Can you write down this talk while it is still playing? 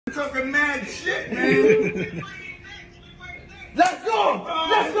Talking mad shit, man. Let's go!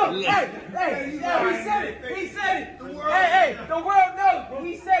 Let's go! Hey, he said it! He said it! Hey, the world knows!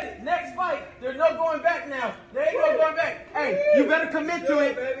 He said it! Next fight, there's no going back now. There ain't no going back. Hey, you better commit to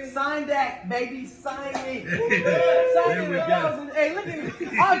it. Sign that, baby. Sign it. Sign it. Hey, look at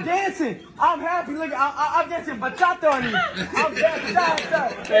me. I'm dancing. I'm happy. Look, I'm dancing bachata on you. I'm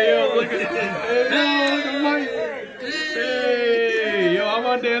dancing. Hey, yo, look at Mike. Hey, yo, I'm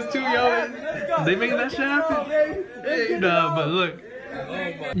on dance too, yo. They making that shit happen? Hey, nah, but look.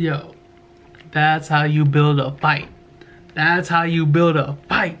 Yo, that's how you build a fight. That's how you build a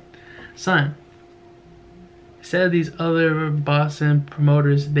fight. Son, instead of these other Boston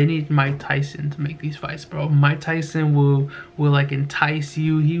promoters, they need Mike Tyson to make these fights, bro. Mike Tyson will like entice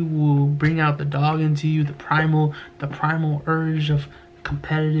you. He will bring out the dog into you, the primal urge of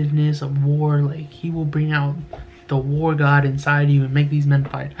competitiveness, of war. Like, he will bring out the war god inside you and make these men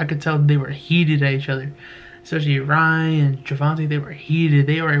fight. I could tell they were heated at each other. Especially Ryan and Gervonta, they were heated.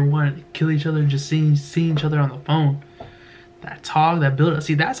 They already wanted to kill each other just seeing each other on the phone. That talk, that build up.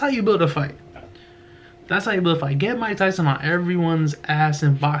 See, that's how you build a fight. That's how you build a fight. Get Mike Tyson on everyone's ass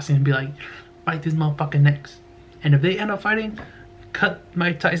in boxing and be like, fight this motherfucker next. And if they end up fighting, cut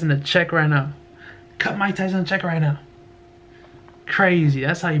Mike Tyson a check right now. Cut Mike Tyson a check right now. Crazy.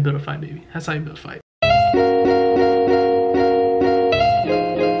 That's how you build a fight, baby. That's how you build a fight.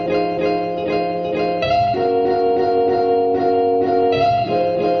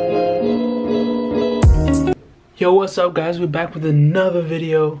 Yo, what's up, guys? We're back with another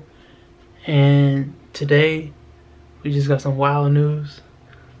video, and today we just got some wild news.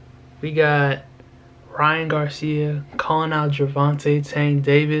 We got Ryan Garcia calling out Gervonta Tank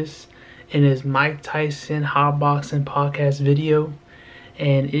Davis in his Mike Tyson hot boxing podcast video,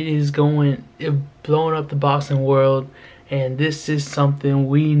 and it blowing up the boxing world. And this is something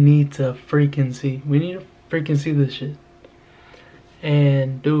we need to freaking see. We need to freaking see this shit.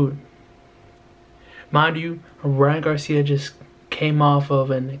 And dude, mind you, Ryan Garcia just came off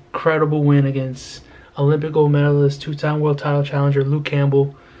of an incredible win against Olympic gold medalist, two-time world title challenger Luke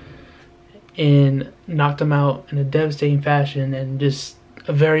Campbell, and knocked him out in a devastating fashion, and just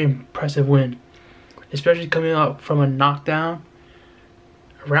a very impressive win. Especially coming up from a knockdown,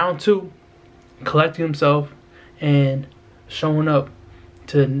 round 2, collecting himself and showing up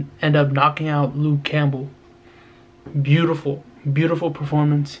to end up knocking out Luke Campbell. Beautiful, beautiful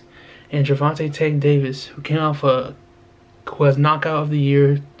performance. And Gervonta Tank Davis, who came off who has knockout of the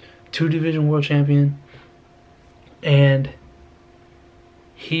year, 2-division world champion, and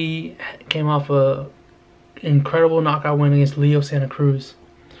he came off a incredible knockout win against Leo Santa Cruz.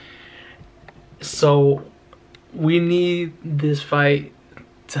 So we need this fight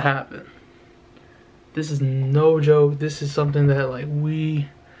to happen. This is no joke. This is something that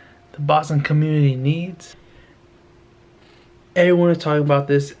the Boston community needs. Everyone is talking about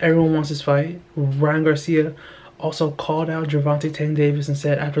this. Everyone wants this fight. Ryan Garcia also called out Gervonta Tank Davis and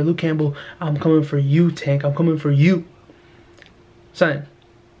said, after Luke Campbell, I'm coming for you, Tank. I'm coming for you. Son,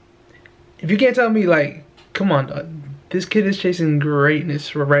 if you can't tell me, come on, dog. This kid is chasing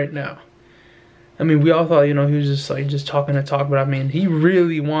greatness right now. I mean, we all thought, he was just talking to talk, but I mean, he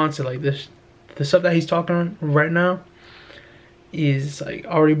really wants it. This, the stuff that he's talking on right now is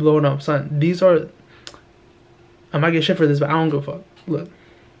already blowing up. Son, these are, I might get shit for this, but I don't give a fuck. Look,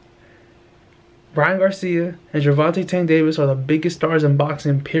 Ryan Garcia and Gervonta Tank Davis are the biggest stars in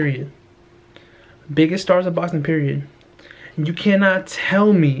boxing, period. Biggest stars in boxing, period. And you cannot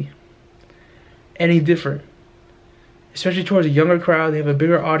tell me any different. Especially towards a younger crowd, they have a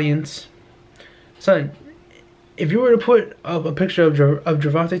bigger audience. Son, if you were to put up a picture of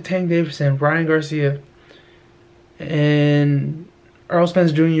Gervonta Tank Davis and Ryan Garcia and Earl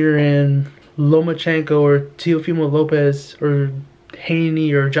Spence Jr. and Lomachenko or Teofimo Lopez or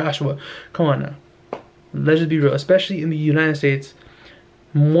Haney or Joshua, come on now, let's just be real. Especially in the United States,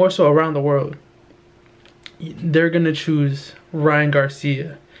 more so around the world, they're gonna choose Ryan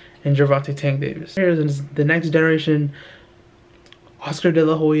Garcia and Gervonta Tank Davis. Here's the next generation Oscar De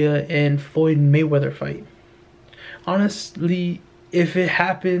La Hoya and Floyd Mayweather fight. Honestly, if it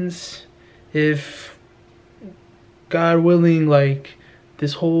happens, if God willing,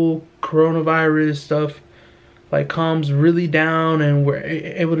 this whole coronavirus stuff calms really down and we're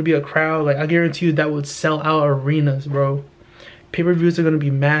able to be a crowd, I guarantee you that would sell out arenas, bro. Pay-per-views are gonna be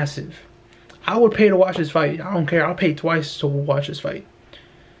massive. I would pay to watch this fight. I don't care. I'll pay twice to watch this fight,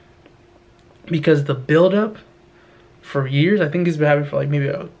 because the build-up for years, I think it's been happening for maybe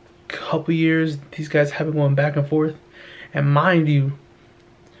a couple years. These guys have been going back and forth, and mind you,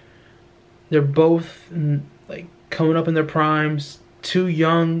 they're both coming up in their primes, two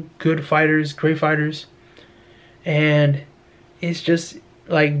young, good fighters, great fighters. And it's just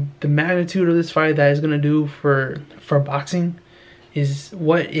like the magnitude of this fight that is gonna do for boxing is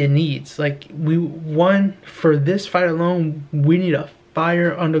what it needs. Like, we won for this fight alone. We need a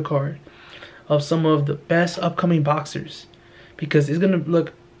fire undercard of some of the best upcoming boxers, because it's gonna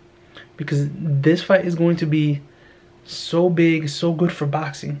look, because this fight is going to be so big, so good for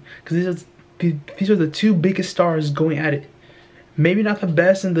boxing, because these are the two biggest stars going at it. Maybe not the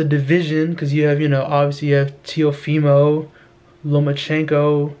best in the division, because you have, you know, obviously you have Teofimo,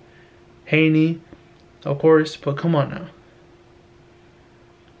 Lomachenko, Haney, of course, but come on now.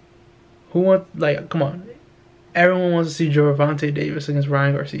 Who wants, like, come on. Everyone wants to see Gervonta Davis against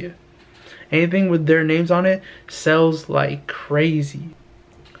Ryan Garcia. Anything with their names on it sells like crazy.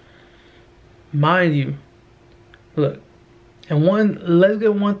 Mind you, look, and let's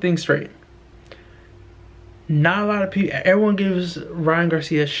get one thing straight. Not a lot of people, everyone gives Ryan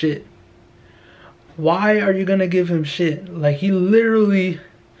Garcia shit. Why are you gonna give him shit? Like, he literally,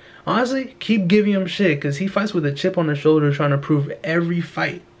 honestly, keep giving him shit, because he fights with a chip on his shoulder trying to prove every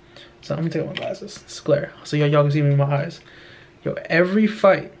fight. So I'm gonna take off my glasses, it's glare, so y'all can see me in my eyes. Yo, every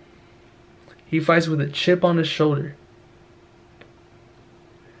fight, he fights with a chip on his shoulder.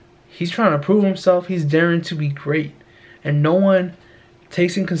 He's trying to prove himself, he's daring to be great. And no one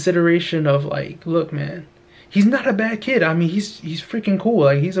takes in consideration of, like, look, man, he's not a bad kid. I mean, he's freaking cool.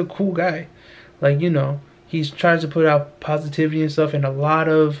 Like, he's a cool guy. Like, you know, he's tries to put out positivity and stuff, and a lot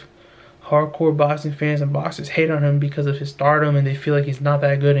of hardcore boxing fans and boxers hate on him because of his stardom, and they feel like he's not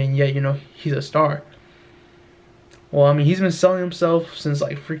that good, and yet, you know, he's a star. Well, I mean, he's been selling himself since,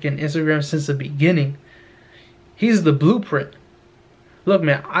 like, freaking Instagram since the beginning. He's the blueprint. Look,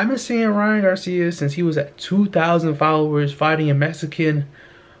 man, I've been seeing Ryan Garcia since he was at 2,000 followers fighting in Mexican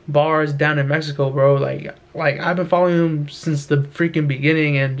bars down in Mexico, bro. Like I've been following him since the freaking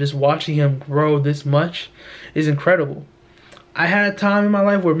beginning, and just watching him grow this much is incredible. I had a time in my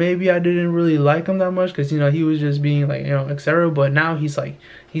life where maybe I didn't really like him that much, because, you know, he was just being, like, you know, etc. But now he's like,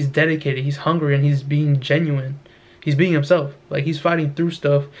 he's dedicated, he's hungry, and he's being genuine. He's being himself. Like, he's fighting through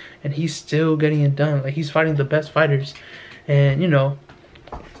stuff, and he's still getting it done. Like, he's fighting the best fighters, and, you know,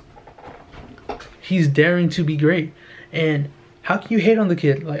 he's daring to be great. And how can you hate on the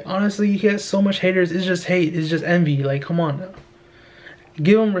kid? Like, honestly, he has so much haters. It's just hate. It's just envy. Like, come on now.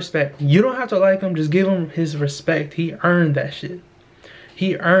 Give him respect. You don't have to like him. Just give him his respect. He earned that shit.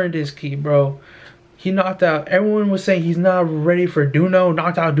 He earned his key, bro. He knocked out. Everyone was saying he's not ready for Duno.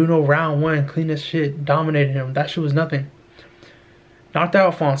 Knocked out Duno round one. Clean as shit. Dominated him. That shit was nothing. Knocked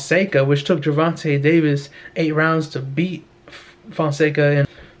out Fonseca, which took Gervonta Davis 8 rounds to beat Fonseca, and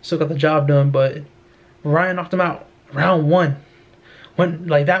still got the job done. But Ryan knocked him out round one.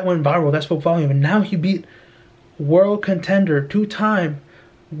 That went viral. That spoke volume. And now he beat world contender, 2-time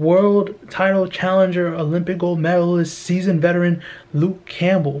world title challenger, Olympic gold medalist, seasoned veteran Luke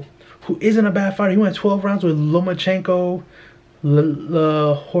Campbell, who isn't a bad fighter. He went 12 rounds with Lomachenko,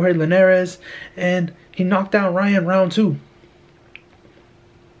 Jorge Linares, and he knocked down Ryan round 2.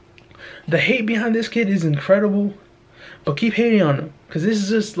 The hate behind this kid is incredible, but keep hating on him, because this is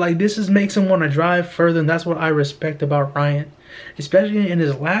just like, this just makes him want to drive further, and that's what I respect about Ryan. Especially in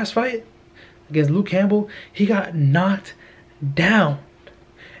his last fight against Luke Campbell, he got knocked down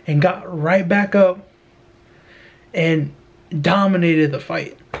and got right back up and dominated the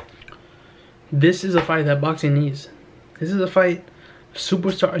fight. This is a fight that boxing needs. This is a fight of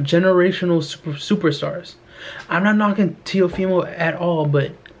generational superstars. I'm not knocking Teofimo at all,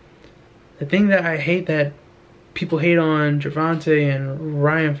 but the thing that I hate that people hate on Gervonta and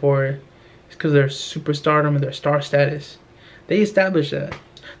Ryan for is because their superstardom and their star status. They established that.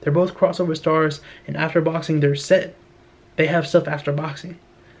 They're both crossover stars, and after boxing, they're set. They have stuff after boxing,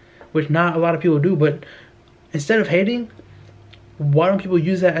 which not a lot of people do. But instead of hating, why don't people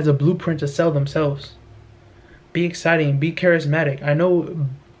use that as a blueprint to sell themselves? Be exciting, be charismatic. I know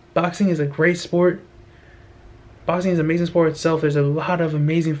boxing is a great sport. Boxing is an amazing sport itself. There's a lot of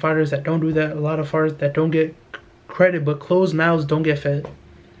amazing fighters that don't do that. A lot of fighters that don't get credit, but closed mouths don't get fed.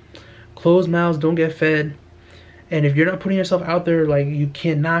 Closed mouths don't get fed. And if you're not putting yourself out there, like, you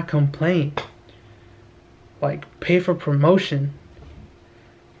cannot complain. Like, pay for promotion.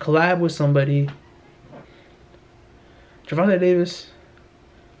 Collab with somebody. Gervonta Davis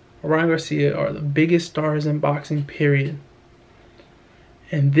or Ryan Garcia are the biggest stars in boxing, period.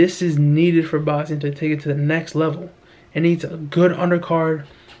 And this is needed for boxing to take it to the next level. It needs a good undercard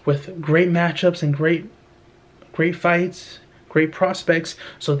with great matchups and great fights, great prospects,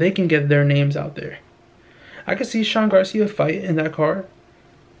 so they can get their names out there. I could see Sean Garcia fight in that card.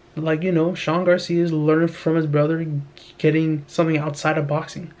 Like, you know, Sean Garcia is learning from his brother, getting something outside of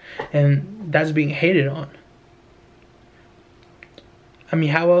boxing, and that's being hated on. I mean,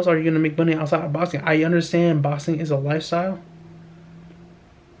 how else are you going to make money outside of boxing? I understand boxing is a lifestyle,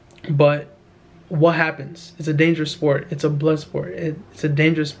 but what happens? It's a dangerous sport. It's a blood sport. It's a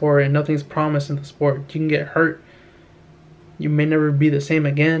dangerous sport, and nothing's promised in the sport. You can get hurt. You may never be the same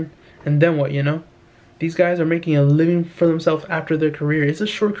again. And then what, you know? These guys are making a living for themselves after their career. It's a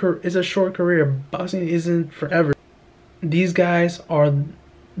short career. Boxing isn't forever. These guys are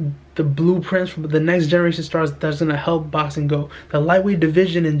the blueprints for the next generation stars that's going to help boxing go. The lightweight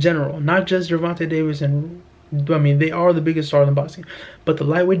division in general, not just Gervonta Davis and, I mean, they are the biggest stars in boxing, but the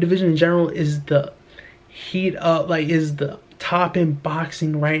lightweight division in general is the heat up, like, is the top in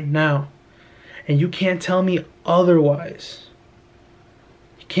boxing right now. And you can't tell me otherwise.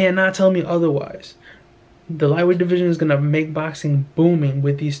 You cannot tell me otherwise. The lightweight division is going to make boxing booming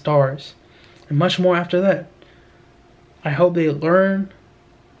with these stars. And much more after that. I hope they learn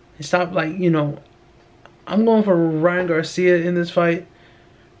and stop, like, you know, I'm going for Ryan Garcia in this fight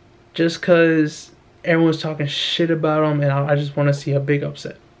just because everyone's talking shit about him, and I just want to see a big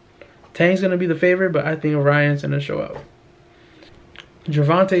upset. Tank's going to be the favorite, but I think Ryan's going to show out.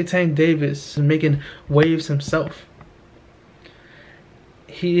 Gervonta Tank Davis is making waves himself.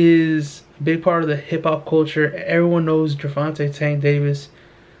 He is a big part of the hip-hop culture. Everyone knows Gervonta Tank Davis,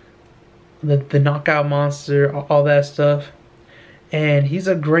 the knockout monster, all that stuff. And he's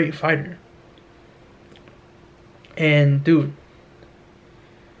a great fighter. And dude,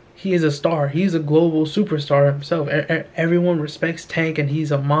 he is a star. He's a global superstar himself. Everyone respects Tank, and he's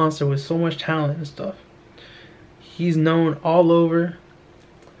a monster with so much talent and stuff. He's known all over,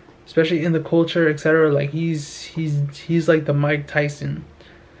 especially in the culture, etc. Like he's like the Mike Tyson,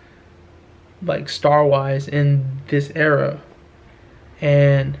 like star-wise in this era.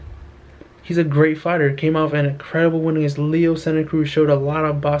 And he's a great fighter. Came off an incredible win against Leo Santa Cruz. Showed a lot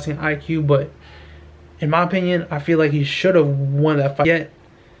of boxing IQ, but in my opinion, I feel like he should have won that fight. Yet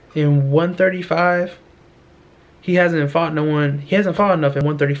in 135, he hasn't fought no one. He hasn't fought enough in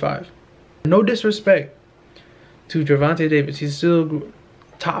 135. No disrespect to Gervonta Davis. He's still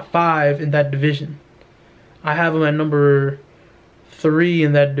top 5 in that division. I have him at number 3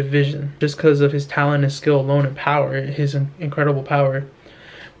 in that division just because of his talent and skill alone and power, his incredible power.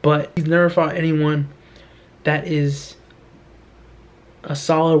 But he's never fought anyone that is a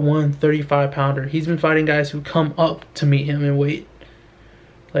solid 135 pounder. He's been fighting guys who come up to meet him in weight.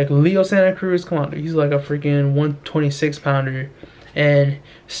 Like Leo Santa Cruz, come on, he's like a freaking 126 pounder. And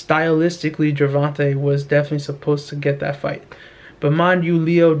stylistically, Gervonta was definitely supposed to get that fight. But mind you,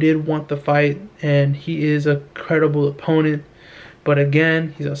 Leo did want the fight, and he is a credible opponent. But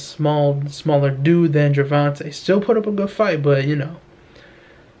again, he's a smaller dude than Gervonta. Still put up a good fight, but you know,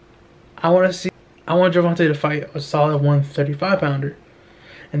 I want Gervonta to fight a solid 135 pounder.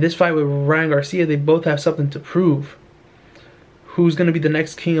 And this fight with Ryan Garcia, they both have something to prove. Who's going to be the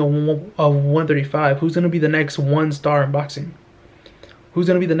next king of 135? Who's going to be the next one star in boxing? Who's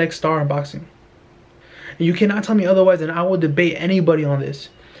going to be the next star in boxing? And you cannot tell me otherwise, and I will debate anybody on this.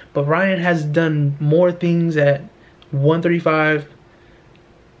 But Ryan has done more things at 135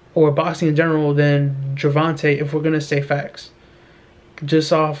 or boxing in general than Gervonta, if we're going to say facts.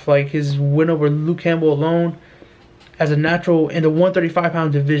 Just off like his win over Luke Campbell alone, as a natural in the 135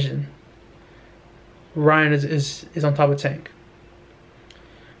 pound division, Ryan is on top of Tank.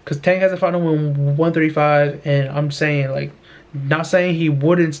 Because Tank hasn't fought no one in 135, and I'm saying, like, not saying he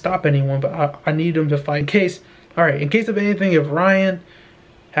wouldn't stop anyone, but I need him to fight. In case of anything, if Ryan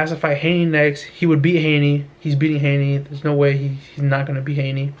has to fight Haney next, he would beat Haney. He's beating Haney. There's no way he's not going to beat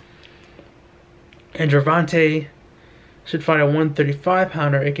Haney. And Gervonta should fight a 135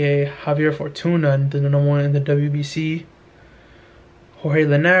 pounder, aka Javier Fortuna, the number 1 in the WBC. Jorge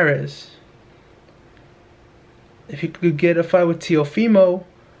Linares. If he could get a fight with Teofimo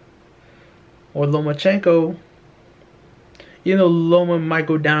or Lomachenko, even though Loma might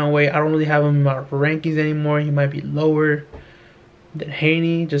go down a weight, I don't really have him in my rankings anymore. He might be lower than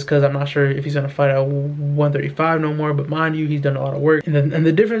Haney, just because I'm not sure if he's going to fight at 135 no more. But mind you, he's done a lot of work. And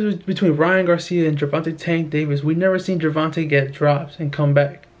the difference between Ryan Garcia and Gervonta Tank Davis, we never seen Gervonta get dropped and come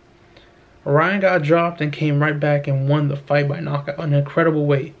back. Ryan got dropped and came right back and won the fight by knockout in an incredible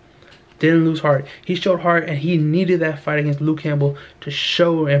way. Didn't lose heart. He showed heart, and he needed that fight against Luke Campbell to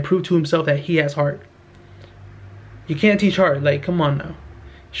show and prove to himself that he has heart. You can't teach heart. Like, come on now.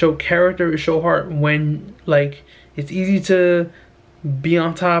 Show character, show heart. When, like, it's easy to be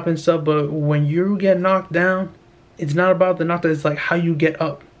on top and stuff, but when you get knocked down, it's not about the knockdown. It's like how you get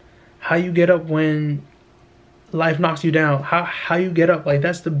up. How you get up when, life knocks you down, how you get up. Like,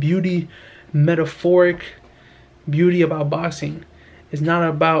 that's the beauty, metaphoric beauty about boxing. It's not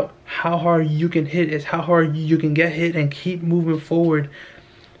about how hard you can hit, it's how hard you can get hit and keep moving forward.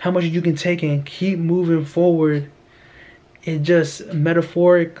 How much you can take and keep moving forward. It's just a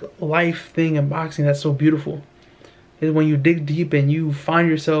metaphoric life thing in boxing that's so beautiful. Is when you dig deep and you find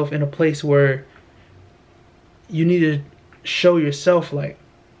yourself in a place where you need to show yourself, like,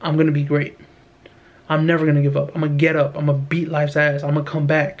 I'm gonna be great. I'm never gonna give up. I'm gonna get up. I'm gonna beat life's ass. I'm gonna come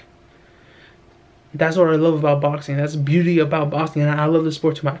back. That's what I love about boxing. That's the beauty about boxing, and I love the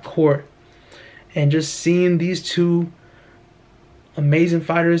sport to my core. And just seeing these two amazing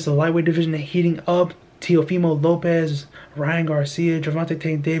fighters, the lightweight division heating up. Teofimo Lopez, Ryan Garcia, Gervonta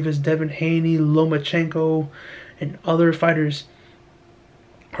Tank Davis, Devin Haney, Lomachenko, and other fighters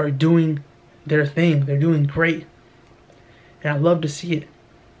are doing their thing. They're doing great. And I love to see it.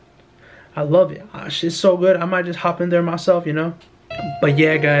 I love it. It's so good. I might just hop in there myself, you know. But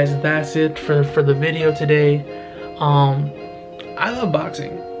yeah, guys, that's it for the video today. I love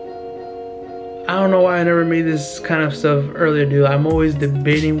boxing. I don't know why I never made this kind of stuff earlier, dude. I'm always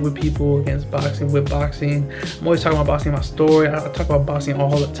debating with people against boxing, with boxing. I'm always talking about boxing in my story. I talk about boxing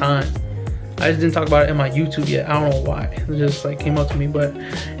all the time. I just didn't talk about it in my YouTube yet. I don't know why. It just like came up to me. But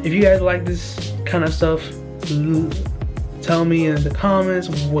if you guys like this kind of stuff, tell me in the comments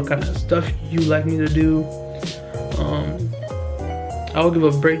what kind of stuff you like me to do. I will give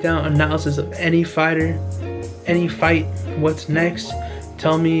a breakdown analysis of any fighter, any fight, what's next.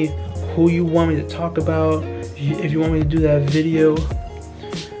 Tell me who you want me to talk about. If you want me to do that video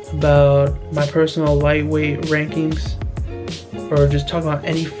about my personal lightweight rankings, or just talk about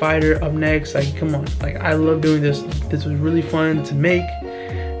any fighter up next, like, come on. Like, I love doing this. This was really fun to make,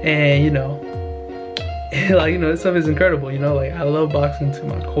 and you know, like, you know, this stuff is incredible, you know. Like, I love boxing to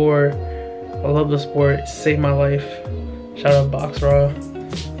my core. I love the sport. It saved my life. Shout out Box Raw.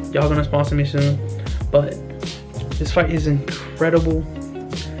 Y'all gonna sponsor me soon. But this fight is incredible.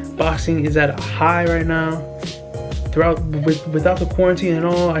 Boxing is at a high right now. Without the quarantine and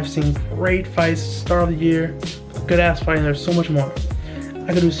all, I've seen great fights start of the year. Good ass fight, and there's so much more.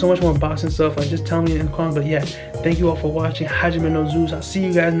 I could do so much more boxing stuff. Like, just tell me in the comments. But yeah, thank you all for watching. Hajime no Zeus. I'll see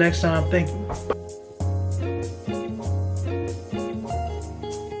you guys next time. Thank you.